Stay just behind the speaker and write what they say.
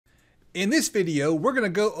In this video, we're going to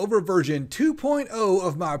go over version 2.0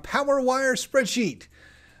 of my PowerWire spreadsheet.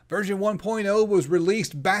 Version 1.0 was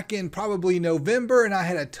released back in probably November, and I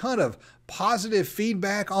had a ton of positive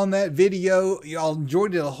feedback on that video. Y'all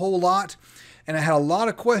enjoyed it a whole lot, and I had a lot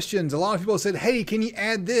of questions. A lot of people said, hey, can you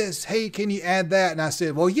add this? Hey, can you add that? And I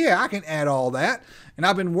said, well, yeah, I can add all that. And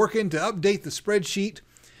I've been working to update the spreadsheet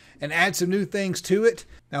and add some new things to it.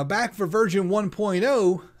 Now, back for version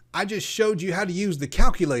 1.0, I just showed you how to use the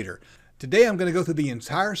calculator. Today I'm going to go through the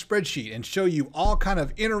entire spreadsheet and show you all kind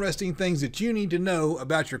of interesting things that you need to know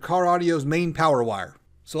about your car audio's main power wire.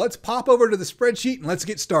 So let's pop over to the spreadsheet and let's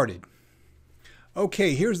get started.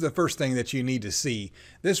 Okay, here's the first thing that you need to see.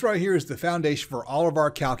 This right here is the foundation for all of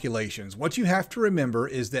our calculations. What you have to remember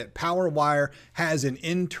is that PowerWire has an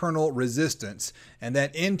internal resistance, and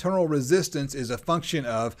that internal resistance is a function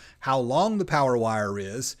of how long the power wire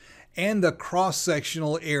is and the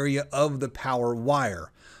cross-sectional area of the power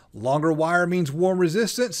wire. Longer wire means more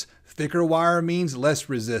resistance, thicker wire means less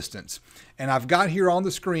resistance. And I've got here on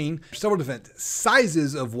the screen several different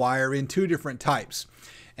sizes of wire in two different types.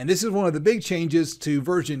 And this is one of the big changes to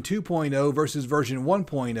version 2.0 versus version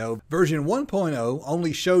 1.0. Version 1.0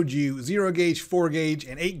 only showed you 0 gauge, 4 gauge,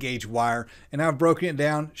 and 8 gauge wire, and I've broken it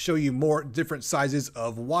down, show you more different sizes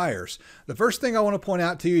of wires. The first thing I want to point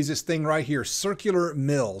out to you is this thing right here, circular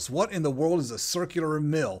mills. What in the world is a circular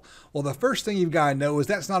mill? Well, the first thing you've got to know is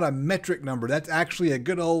that's not a metric number. That's actually a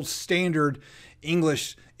good old standard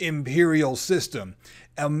English imperial system.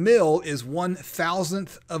 A mil is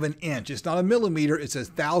 1/1000th of an inch. It's not a millimeter, it's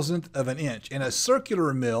 1/1000th of an inch. And a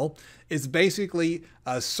circular mill is basically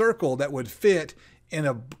a circle that would fit in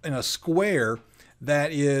a square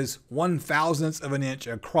that is 1/1000th of an inch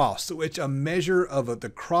across. So it's a measure of the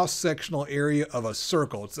cross-sectional area of a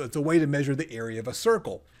circle. It's a way to measure the area of a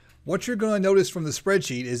circle. What you're going to notice from the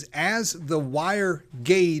spreadsheet is as the wire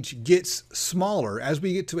gauge gets smaller, as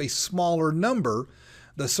we get to a smaller number,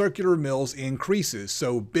 the circular mills increases.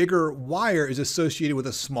 So bigger wire is associated with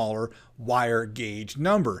a smaller wire gauge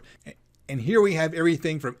number. And here we have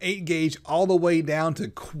everything from 8 gauge all the way down to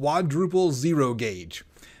quadruple 0 gauge.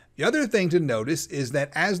 The other thing to notice is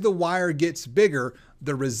that as the wire gets bigger,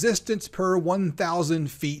 the resistance per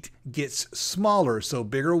 1,000 feet gets smaller. So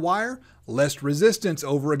bigger wire, less resistance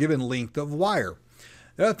over a given length of wire.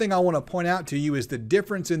 The other thing I want to point out to you is the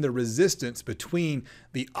difference in the resistance between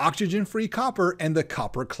the oxygen-free copper and the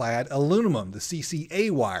copper-clad aluminum, the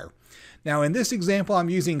CCA wire. Now in this example, I'm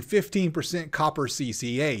using 15% copper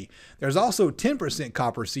CCA. There's also 10%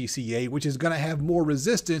 copper CCA, which is going to have more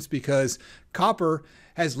resistance because copper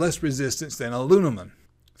has less resistance than aluminum.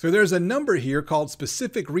 So there's a number here called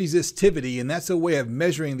specific resistivity, and that's a way of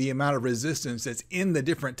measuring the amount of resistance that's in the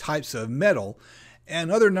different types of metal.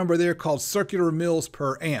 Another number there called circular mills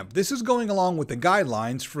per amp. This is going along with the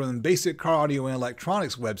guidelines from Basic Car Audio and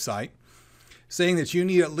Electronics website, saying that you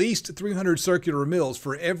need at least 300 circular mills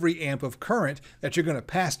for every amp of current that you're going to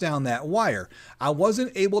pass down that wire. I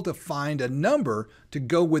wasn't able to find a number to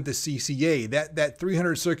go with the CCA. That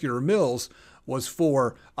 300 circular mills was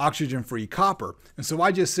for oxygen-free copper. And so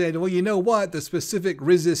I just said, well, you know what? The specific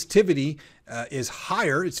resistivity is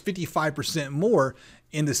higher. It's 55% more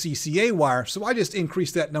in the CCA wire. So I just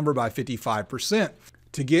increased that number by 55%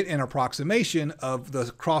 to get an approximation of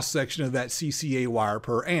the cross-section of that CCA wire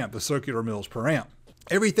per amp, the circular mills per amp.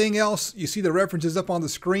 Everything else, you see the references up on the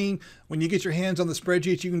screen. When you get your hands on the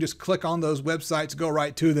spreadsheet, you can just click on those websites, go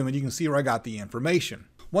right to them, and you can see where I got the information.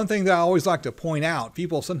 One thing that I always like to point out,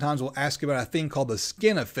 people sometimes will ask about a thing called the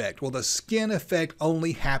skin effect. Well, the skin effect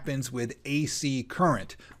only happens with AC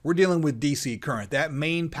current. We're dealing with DC current. That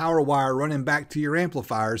main power wire running back to your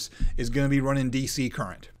amplifiers is going to be running DC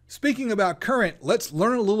current. Speaking about current, let's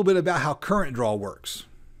learn a little bit about how current draw works.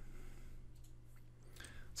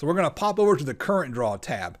 So we're going to pop over to the current draw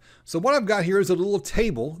tab. So what I've got here is a little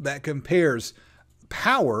table that compares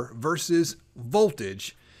power versus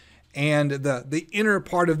voltage. And the inner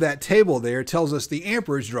part of that table there tells us the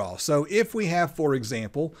amperage draw. So if we have, for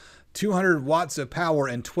example, 200 watts of power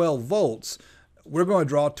and 12 volts, we're going to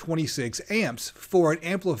draw 26 amps for an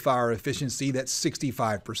amplifier efficiency that's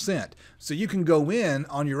 65%. So you can go in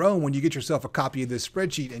on your own when you get yourself a copy of this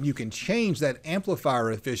spreadsheet and you can change that amplifier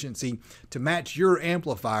efficiency to match your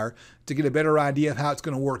amplifier to get a better idea of how it's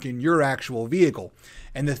going to work in your actual vehicle.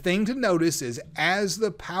 And the thing to notice is as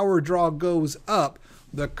the power draw goes up,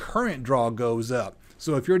 the current draw goes up.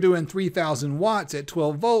 So if you're doing 3,000 watts at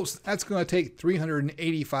 12 volts, that's going to take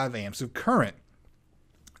 385 amps of current.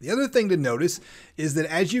 The other thing to notice is that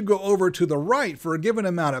as you go over to the right for a given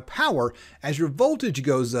amount of power, as your voltage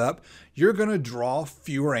goes up, you're going to draw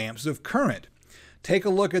fewer amps of current. Take a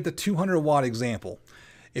look at the 200 watt example.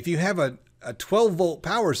 If you have a 12 volt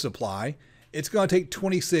power supply, it's going to take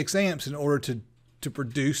 26 amps in order to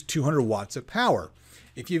produce 200 watts of power.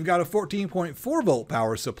 If you've got a 14.4 volt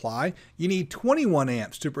power supply, you need 21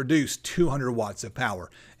 amps to produce 200 watts of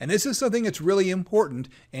power. And this is something that's really important.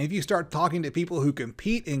 And if you start talking to people who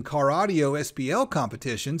compete in car audio SPL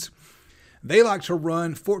competitions, they like to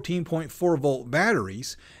run 14.4 volt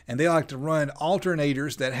batteries, and they like to run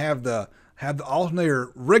alternators that have the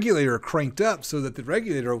alternator regulator cranked up so that the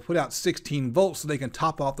regulator will put out 16 volts so they can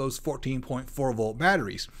top off those 14.4 volt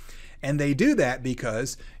batteries. And they do that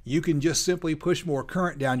because you can just simply push more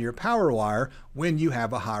current down your power wire when you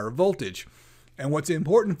have a higher voltage. And what's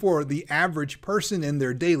important for the average person in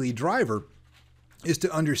their daily driver is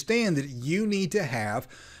to understand that you need to have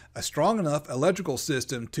a strong enough electrical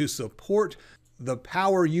system to support the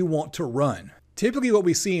power you want to run. Typically what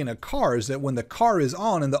we see in a car is that when the car is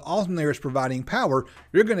on and the alternator is providing power,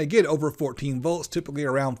 you're going to get over 14 volts, typically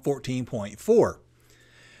around 14.4.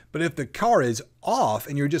 But if the car is off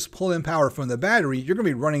and you're just pulling power from the battery, you're going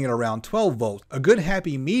to be running at around 12 volts. A good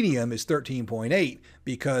happy medium is 13.8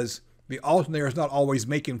 because the alternator is not always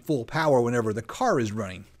making full power whenever the car is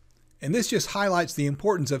running. And this just highlights the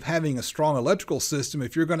importance of having a strong electrical system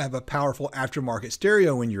if you're going to have a powerful aftermarket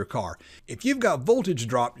stereo in your car. If you've got voltage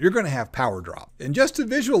drop, you're going to have power drop. And just to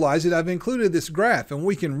visualize it, I've included this graph, and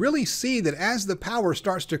we can really see that as the power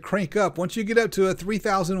starts to crank up, once you get up to a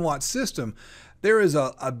 3,000 watt system, there is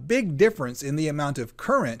a big difference in the amount of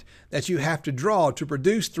current that you have to draw to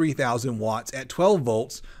produce 3,000 watts at 12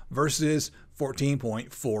 volts versus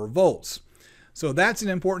 14.4 volts. So that's an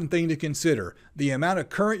important thing to consider. The amount of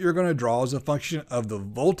current you're going to draw is a function of the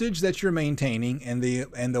voltage that you're maintaining and the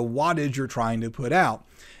wattage you're trying to put out.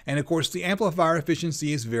 And of course, the amplifier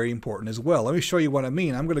efficiency is very important as well. Let me show you what I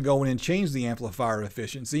mean. I'm going to go in and change the amplifier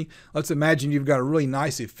efficiency. Let's imagine you've got a really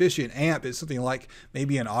nice efficient amp. It's something like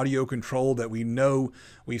maybe an audio control that we know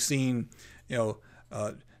we've seen,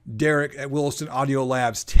 Derek at Williston Audio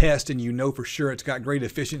Labs test, and you know for sure it's got great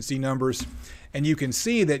efficiency numbers. And you can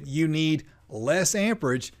see that you need less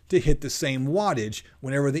amperage to hit the same wattage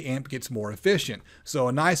whenever the amp gets more efficient. So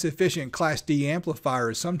a nice efficient Class D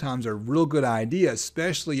amplifier is sometimes a real good idea,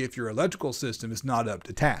 especially if your electrical system is not up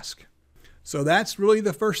to task. So that's really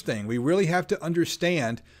the first thing. We really have to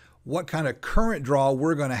understand what kind of current draw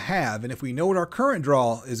we're going to have. And if we know what our current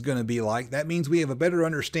draw is going to be like, that means we have a better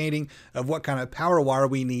understanding of what kind of power wire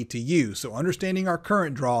we need to use. So understanding our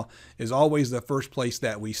current draw is always the first place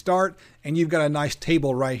that we start. And you've got a nice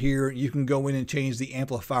table right here. You can go in and change the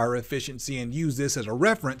amplifier efficiency and use this as a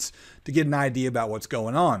reference to get an idea about what's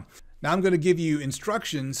going on. Now I'm going to give you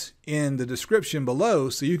instructions in the description below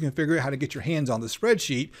so you can figure out how to get your hands on the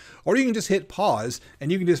spreadsheet, or you can just hit pause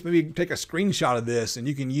and you can just maybe take a screenshot of this and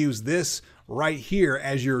you can use this right here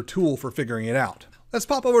as your tool for figuring it out. Let's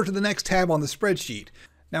pop over to the next tab on the spreadsheet.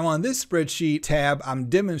 Now on this spreadsheet tab, I'm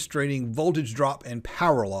demonstrating voltage drop and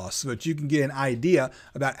power loss so that you can get an idea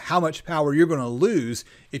about how much power you're going to lose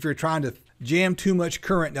if you're trying to jam too much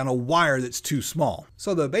current down a wire that's too small.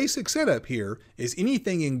 So the basic setup here is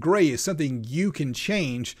anything in gray is something you can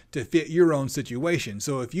change to fit your own situation.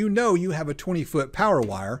 So if you know you have a 20-foot power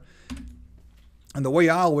wire, and the way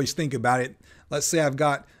I always think about it, let's say I've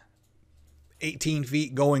got 18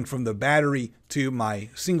 feet going from the battery to my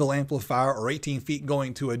single amplifier, or 18 feet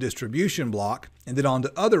going to a distribution block, and then on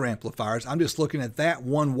to other amplifiers. I'm just looking at that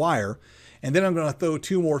one wire, and then I'm going to throw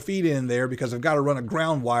 2 more feet in there because I've got to run a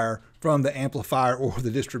ground wire from the amplifier or the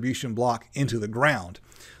distribution block into the ground.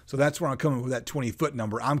 So that's where I'm coming with that 20-foot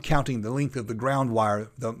number. I'm counting the length of the ground wire,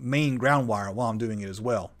 the main ground wire, while I'm doing it as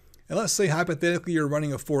well. And let's say hypothetically you're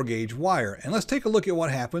running a 4-gauge wire, and let's take a look at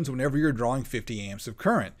what happens whenever you're drawing 50 amps of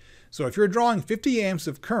current. So if you're drawing 50 amps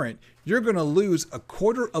of current, you're going to lose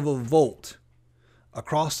 1/4 volt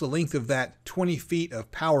across the length of that 20 feet of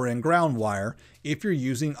power and ground wire if you're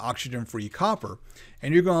using oxygen-free copper.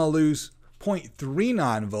 And you're going to lose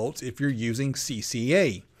 0.39 volts if you're using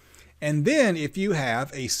CCA. And then if you have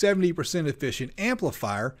a 70% efficient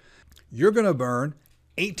amplifier, you're going to burn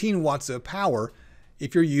 18 watts of power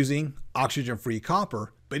if you're using oxygen-free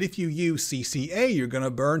copper. But if you use CCA, you're going to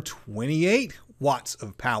burn 28 watts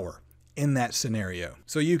of power in that scenario.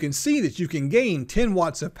 So you can see that you can gain 10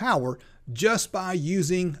 watts of power just by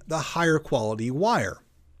using the higher quality wire.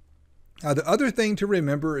 Now the other thing to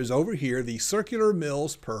remember is over here, the circular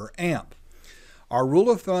mils per amp. Our rule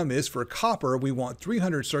of thumb is for copper, we want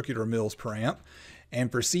 300 circular mils per amp,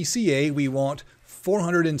 and for CCA, we want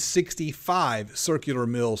 465 circular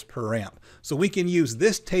mils per amp. So we can use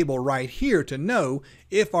this table right here to know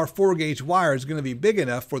if our 4-gauge wire is going to be big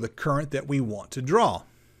enough for the current that we want to draw.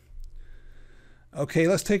 Okay,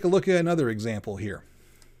 let's take a look at another example here.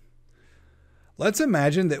 Let's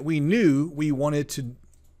imagine that we knew we wanted to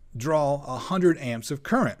draw 100 amps of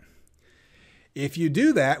current. If you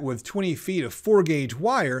do that with 20 feet of 4-gauge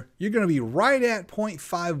wire, you're going to be right at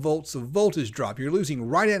 0.5 volts of voltage drop. You're losing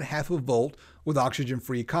right at half a volt with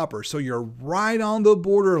oxygen-free copper. So you're right on the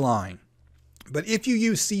borderline. But if you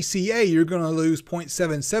use CCA, you're going to lose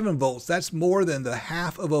 0.77 volts. That's more than the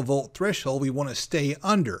half of a volt threshold we want to stay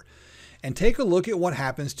under. And take a look at what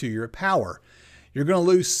happens to your power. You're going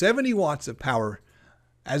to lose 70 watts of power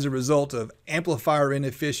as a result of amplifier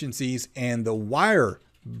inefficiencies and the wire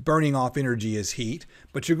burning off energy as heat,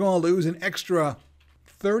 but you're going to lose an extra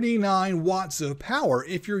 39 watts of power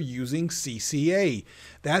if you're using CCA.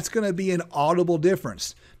 That's going to be an audible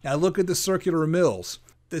difference. Now look at the circular mills.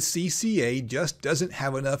 The CCA just doesn't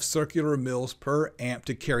have enough circular mills per amp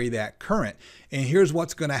to carry that current. And here's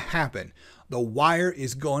what's going to happen. The wire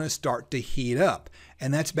is going to start to heat up.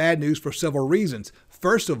 And that's bad news for several reasons.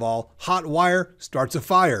 First of all, hot wire starts a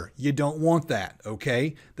fire. You don't want that,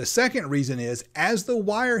 okay? The second reason is, as the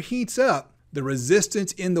wire heats up, the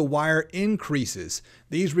resistance in the wire increases.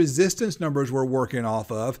 These resistance numbers we're working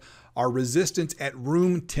off of are resistance at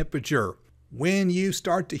room temperature. When you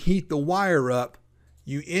start to heat the wire up,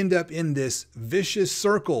 you end up in this vicious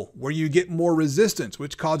circle where you get more resistance,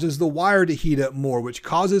 which causes the wire to heat up more, which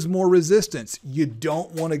causes more resistance. You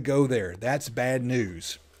don't want to go there. That's bad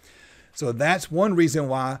news. So that's one reason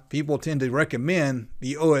why people tend to recommend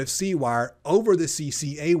the OFC wire over the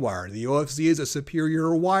CCA wire. The OFC is a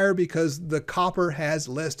superior wire because the copper has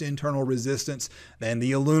less internal resistance than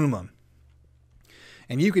the aluminum.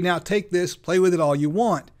 And you can now take this, play with it all you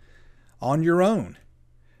want on your own.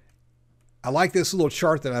 I like this little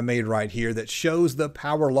chart that I made right here that shows the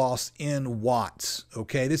power loss in watts.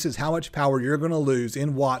 Okay, this is how much power you're going to lose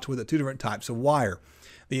in watts with the two different types of wire.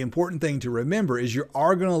 The important thing to remember is you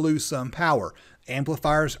are going to lose some power.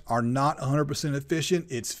 Amplifiers are not 100% efficient.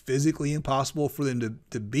 It's physically impossible for them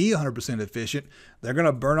to be 100% efficient. They're going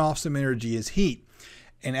to burn off some energy as heat.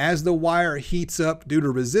 And as the wire heats up due to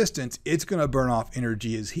resistance, it's going to burn off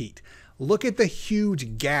energy as heat. Look at the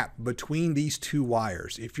huge gap between these two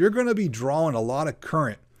wires. If you're going to be drawing a lot of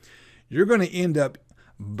current, you're going to end up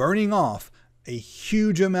burning off a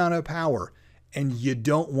huge amount of power, and you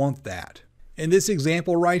don't want that. In this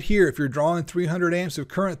example right here, if you're drawing 300 amps of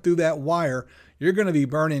current through that wire, you're going to be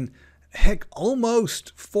burning, heck,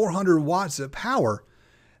 almost 400 watts of power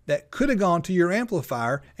that could have gone to your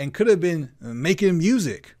amplifier and could have been making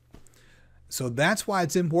music. So that's why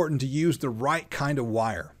it's important to use the right kind of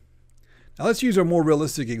wire. Now let's use a more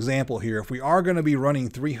realistic example here. If we are going to be running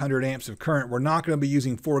 300 amps of current, we're not going to be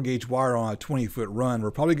using 4-gauge wire on a 20-foot run.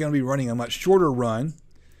 We're probably going to be running a much shorter run,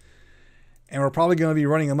 and we're probably going to be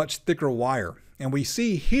running a much thicker wire. And we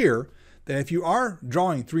see here that if you are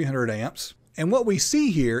drawing 300 amps, and what we see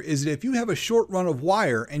here is that if you have a short run of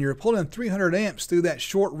wire and you're pulling 300 amps through that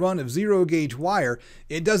short run of 0-gauge wire,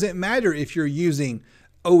 it doesn't matter if you're using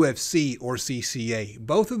OFC or CCA.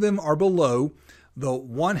 Both of them are below the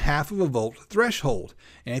 1/2 of a volt threshold.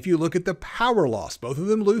 And if you look at the power loss, both of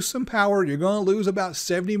them lose some power. You're going to lose about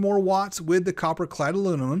 70 more watts with the copper clad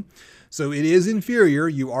aluminum. So it is inferior.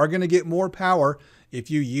 You are going to get more power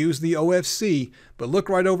if you use the OFC. But look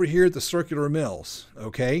right over here at the circular mills,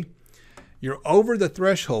 okay? You're over the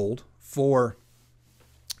threshold for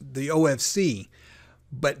the OFC,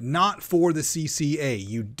 but not for the CCA.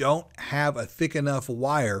 You don't have a thick enough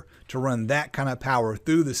wire to run that kind of power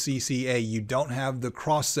through the CCA. You don't have the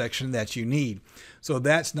cross section that you need. So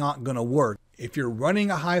that's not going to work. If you're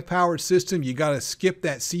running a high powered system, you got to skip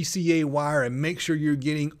that CCA wire and make sure you're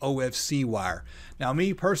getting OFC wire. Now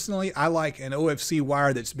me personally, I like an OFC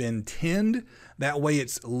wire that's been tinned. That way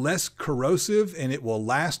it's less corrosive and it will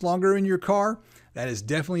last longer in your car. That is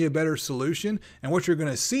definitely a better solution. And what you're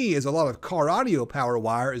going to see is a lot of car audio power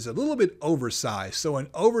wire is a little bit oversized. So an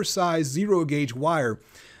oversized 0-gauge wire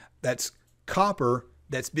that's copper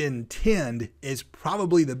that's been tinned is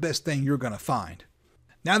probably the best thing you're going to find.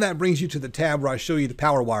 Now that brings you to the tab where I show you the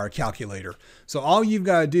power wire calculator. So all you've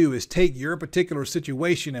got to do is take your particular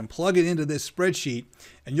situation and plug it into this spreadsheet,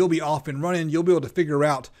 and you'll be off and running. You'll be able to figure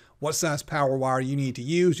out what size power wire you need to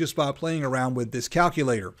use just by playing around with this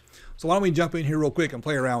calculator. So why don't we jump in here real quick and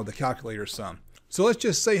play around with the calculator some. So let's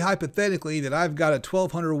just say hypothetically that I've got a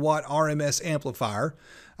 1200 watt RMS amplifier.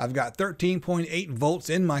 I've got 13.8 volts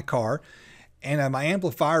in my car, and my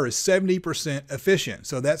amplifier is 70% efficient.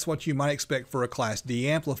 So that's what you might expect for a Class D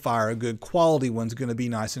amplifier. A good quality one's going to be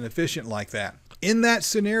nice and efficient like that. In that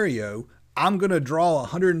scenario, I'm going to draw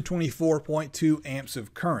 124.2 amps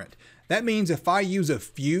of current. That means if I use a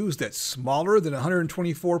fuse that's smaller than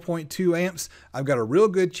 124.2 amps, I've got a real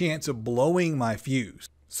good chance of blowing my fuse.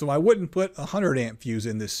 So I wouldn't put a 100 amp fuse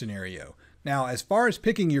in this scenario. Now, as far as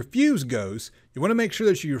picking your fuse goes, you want to make sure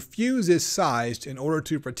that your fuse is sized in order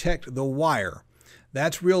to protect the wire.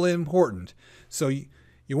 That's really important. So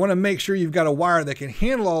you want to make sure you've got a wire that can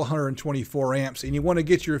handle all 124 amps, and you want to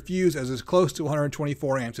get your fuse as close to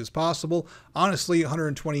 124 amps as possible. Honestly,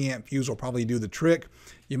 120 amp fuse will probably do the trick.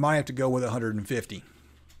 You might have to go with 150.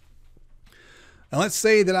 Now let's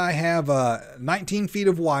say that I have 19 feet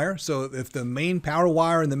of wire. So if the main power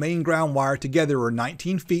wire and the main ground wire together are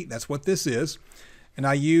 19 feet, that's what this is. And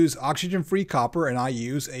I use oxygen-free copper, and I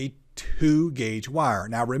use a 2-gauge wire.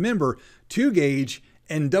 Now remember, 2-gauge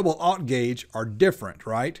and double aught gauge are different,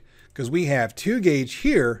 right? Because we have 2-gauge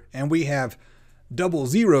here and we have double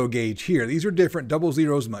 0 gauge here. These are different. Double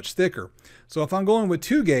 0 is much thicker. So if I'm going with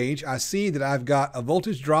 2-gauge, I see that I've got a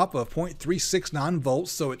voltage drop of 0.369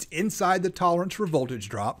 volts, so it's inside the tolerance for voltage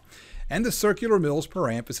drop. And the circular mils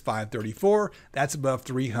per amp is 534. That's above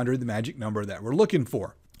 300, the magic number that we're looking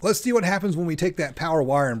for. Let's see what happens when we take that power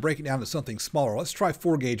wire and break it down to something smaller. Let's try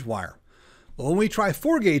 4-gauge wire. Well, when we try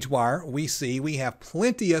 4-gauge wire, we see we have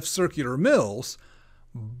plenty of circular mils,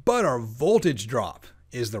 but our voltage drop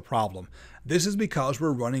is the problem. This is because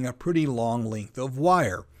we're running a pretty long length of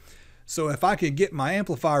wire. So if I could get my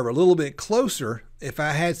amplifier a little bit closer, if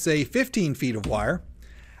I had, say, 15 feet of wire,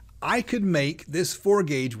 I could make this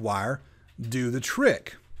 4-gauge wire do the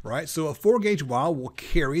trick, right? So a 4-gauge wire will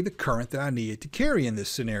carry the current that I need it to carry in this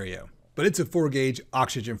scenario. But it's a 4-gauge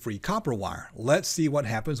oxygen-free copper wire. Let's see what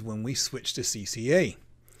happens when we switch to CCA.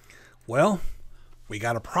 Well, we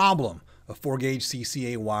got a problem. A 4-gauge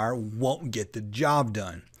CCA wire won't get the job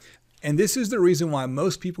done. And this is the reason why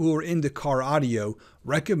most people who are into car audio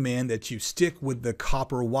recommend that you stick with the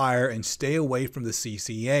copper wire and stay away from the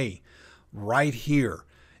CCA. Right here,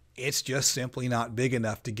 it's just simply not big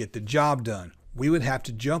enough to get the job done. We would have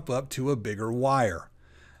to jump up to a bigger wire.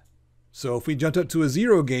 So if we jumped up to a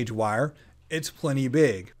 0-gauge wire, it's plenty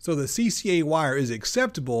big. So the CCA wire is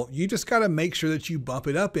acceptable. You just got to make sure that you bump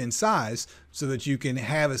it up in size so that you can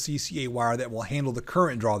have a CCA wire that will handle the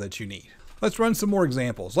current draw that you need. Let's run some more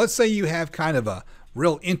examples. Let's say you have kind of a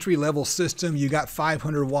real entry-level system. You got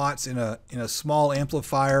 500 watts in a small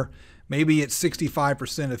amplifier. Maybe it's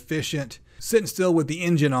 65% efficient, sitting still with the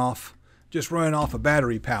engine off, just running off of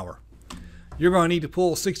battery power. You're going to need to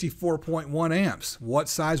pull 64.1 amps. What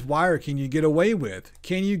size wire can you get away with?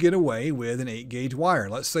 Can you get away with an 8-gauge wire?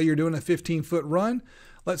 Let's say you're doing a 15-foot run.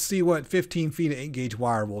 Let's see what 15 feet of 8-gauge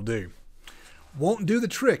wire will do. Won't do the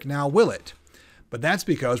trick, now will it? But that's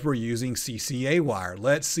because we're using CCA wire.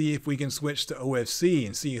 Let's see if we can switch to OFC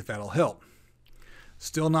and see if that'll help.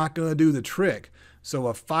 Still not going to do the trick. So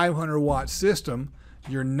a 500 watt system,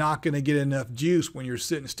 you're not going to get enough juice when you're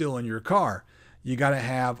sitting still in your car. You got to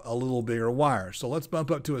have a little bigger wire. So let's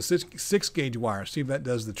bump up to a 6-gauge wire, see if that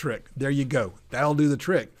does the trick. There you go. That'll do the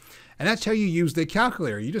trick. And that's how you use the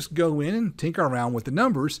calculator. You just go in and tinker around with the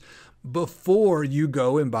numbers before you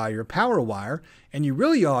go and buy your power wire. And you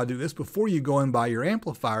really ought to do this before you go and buy your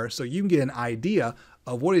amplifier so you can get an idea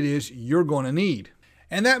of what it is you're going to need.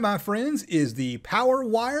 And that, my friends, is the Power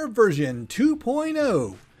Wire version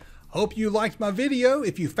 2.0. Hope you liked my video.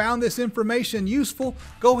 If you found this information useful,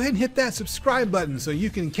 go ahead and hit that subscribe button so you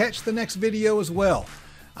can catch the next video as well.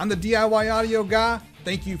 I'm the DIY Audio Guy.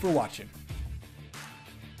 Thank you for watching.